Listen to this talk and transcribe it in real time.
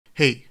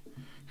Hey,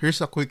 here's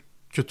a quick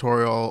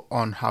tutorial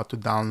on how to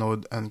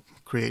download and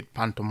create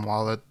Phantom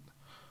Wallet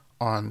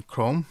on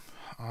Chrome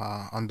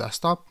on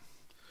desktop.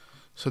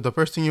 So the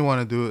first thing you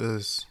want to do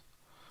is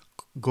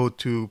go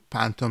to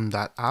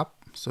phantom.app.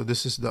 So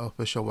this is the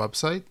official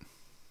website.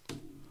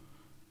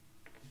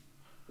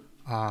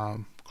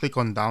 Click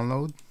on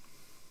download.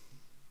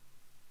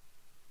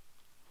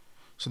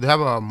 So they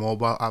have a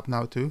mobile app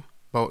now too,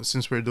 but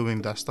since we're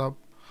doing desktop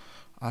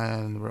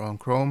and we're on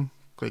Chrome,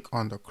 click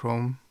on the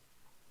Chrome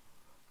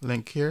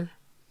link here.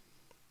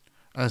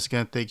 And it's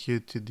going to take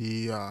you to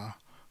the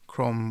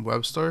Chrome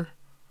web store.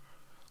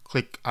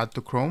 Click add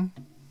to Chrome.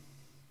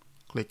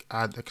 Click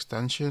add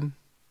extension.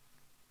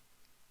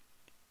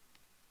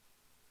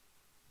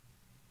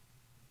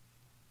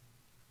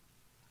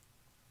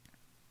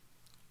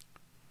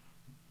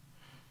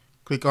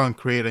 Click on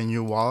create a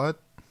new wallet.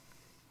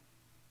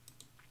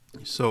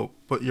 So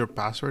put your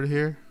password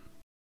here.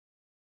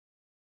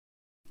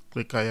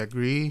 Click I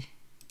agree.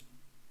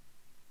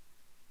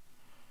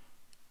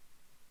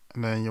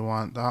 And then you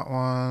want that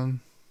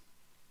one.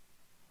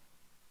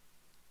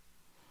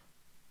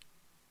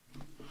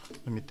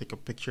 Let me take a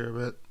picture of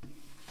it.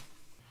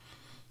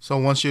 So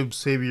once you've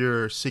saved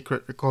your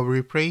secret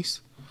recovery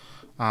phrase,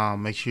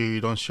 make sure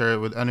you don't share it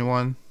with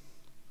anyone.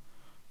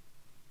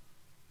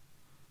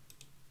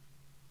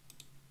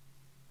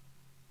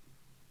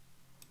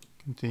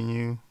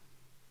 Continue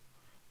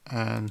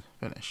and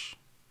finish.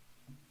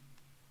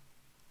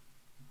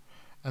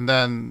 And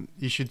then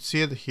you should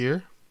see it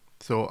here.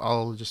 So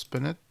I'll just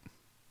spin it.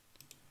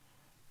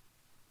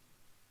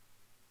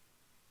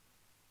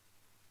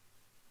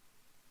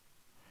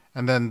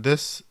 And then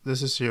this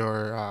is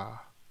your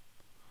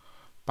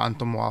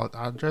Phantom wallet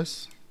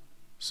address.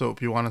 So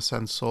if you want to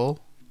send Sol,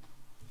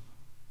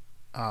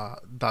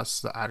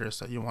 that's the address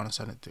that you want to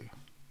send it to.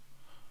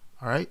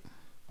 Alright.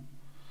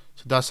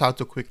 So that's how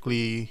to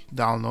quickly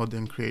download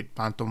and create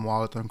Phantom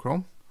wallet on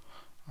Chrome.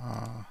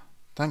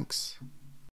 Thanks.